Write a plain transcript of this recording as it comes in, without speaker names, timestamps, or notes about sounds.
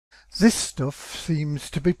This stuff seems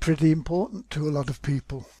to be pretty important to a lot of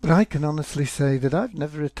people, but I can honestly say that I've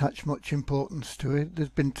never attached much importance to it. There's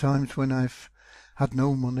been times when I've had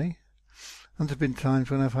no money, and there's been times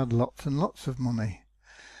when I've had lots and lots of money.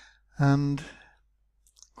 And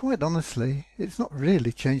quite honestly, it's not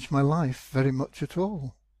really changed my life very much at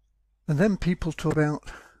all. And then people talk about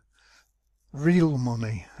real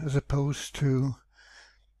money as opposed to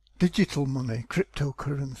digital money,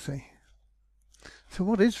 cryptocurrency. So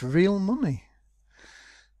what is real money?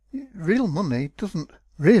 Real money doesn't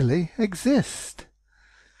really exist.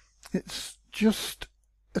 It's just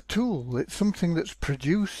a tool. It's something that's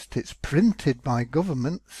produced, it's printed by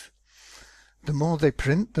governments. The more they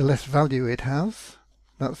print, the less value it has.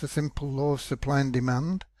 That's a simple law of supply and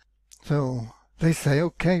demand. So they say,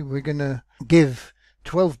 okay, we're going to give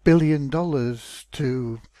 $12 billion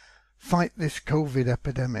to fight this COVID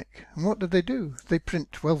epidemic. And what do? They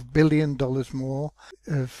print $12 billion more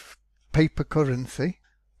of paper currency,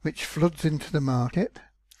 which floods into the market,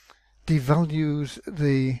 devalues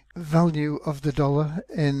the value of the dollar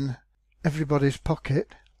in everybody's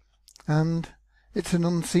pocket, and it's an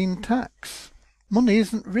unseen tax. Money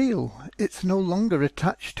isn't real. It's no longer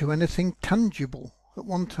attached to anything tangible. At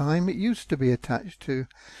one time it used to be attached to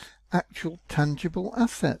actual tangible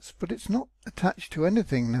assets, but it's not attached to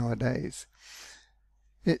anything nowadays.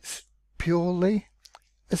 It's purely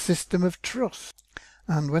a system of trust,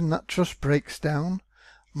 and when that trust breaks down,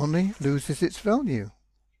 money loses its value.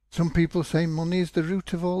 Some people say money is the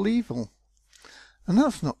root of all evil, and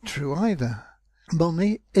that's not true either.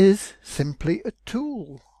 Money is simply a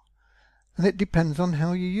tool, and it depends on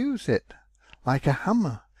how you use it. Like a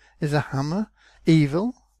hammer. Is a hammer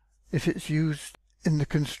evil if it's used in the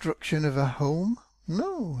construction of a home?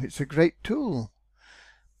 No, it's a great tool.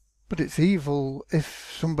 But it's evil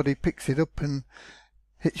if somebody picks it up and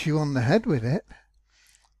hits you on the head with it.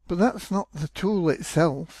 But that's not the tool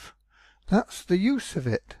itself. That's the use of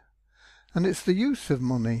it. And it's the use of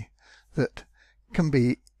money that can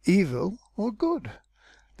be evil or good.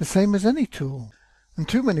 The same as any tool. And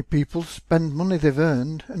too many people spend money they've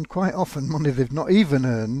earned, and quite often money they've not even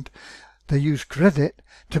earned. They use credit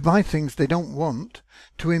to buy things they don't want,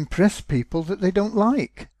 to impress people that they don't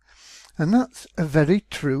like. And that's a very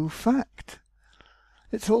true fact.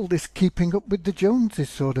 It's all this keeping up with the Joneses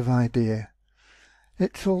sort of idea.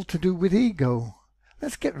 It's all to do with ego.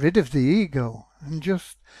 Let's get rid of the ego and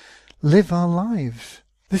just live our lives.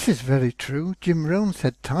 This is very true. Jim Rohn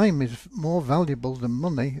said time is more valuable than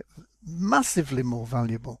money, massively more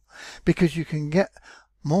valuable, because you can get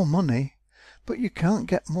more money, but you can't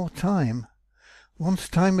get more time. Once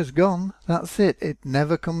time is gone, that's it. It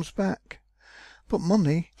never comes back. But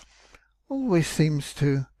money always seems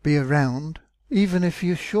to be around. Even if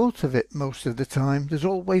you're short of it most of the time, there's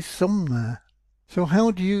always some there. So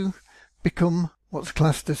how do you become what's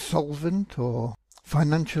classed as solvent or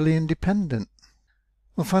financially independent?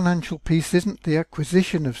 Well, financial peace isn't the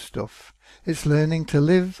acquisition of stuff. It's learning to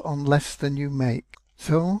live on less than you make,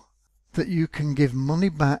 so that you can give money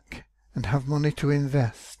back and have money to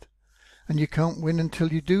invest. And you can't win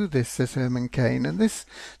until you do this, says Herman Cain. And this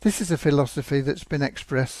is a philosophy that's been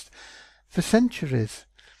expressed for centuries.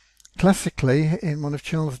 Classically, in one of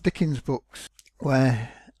Charles Dickens' books, where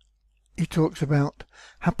he talks about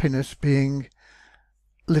happiness being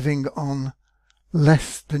living on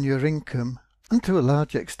less than your income. And to a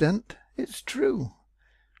large extent, it's true.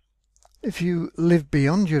 If you live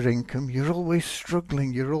beyond your income, you're always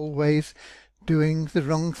struggling, you're always doing the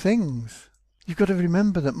wrong things. You've got to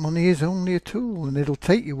remember that money is only a tool, and it'll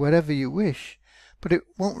take you wherever you wish, but it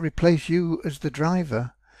won't replace you as the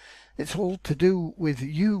driver. It's all to do with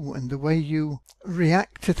you and the way you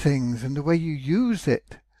react to things and the way you use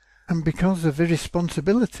it. And because of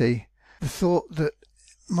irresponsibility, the thought that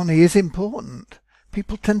money is important,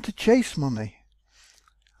 people tend to chase money.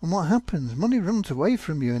 And what happens? Money runs away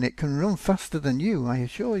from you, and it can run faster than you, I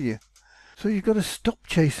assure you. So you've got to stop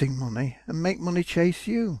chasing money and make money chase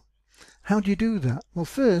you. How do you do that? Well,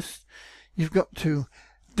 first, you've got to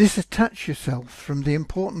disattach yourself from the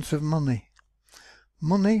importance of money.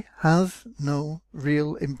 Money has no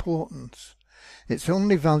real importance. Its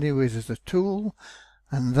only value is as a tool,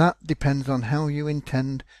 and that depends on how you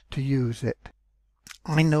intend to use it.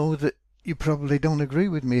 I know that you probably don't agree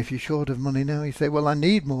with me. If you're short of money now, you say, well, I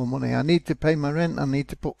need more money. I need to pay my rent. I need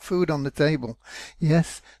to put food on the table.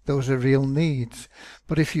 Yes, those are real needs.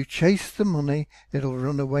 But if you chase the money, it'll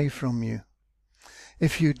run away from you.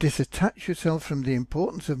 If you disattach yourself from the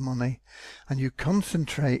importance of money and you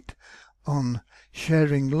concentrate on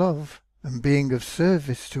sharing love and being of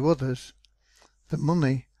service to others, the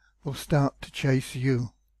money will start to chase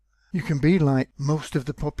you. You can be like most of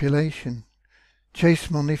the population. Chase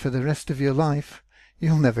money for the rest of your life.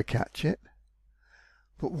 You'll never catch it.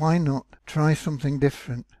 But why not try something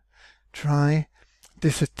different? Try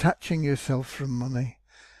disattaching yourself from money.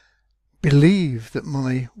 Believe that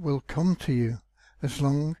money will come to you as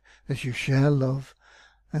long as you share love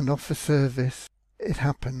and offer service. It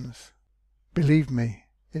happens. Believe me,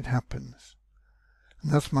 it happens.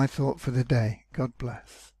 And that's my thought for the day. God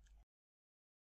bless.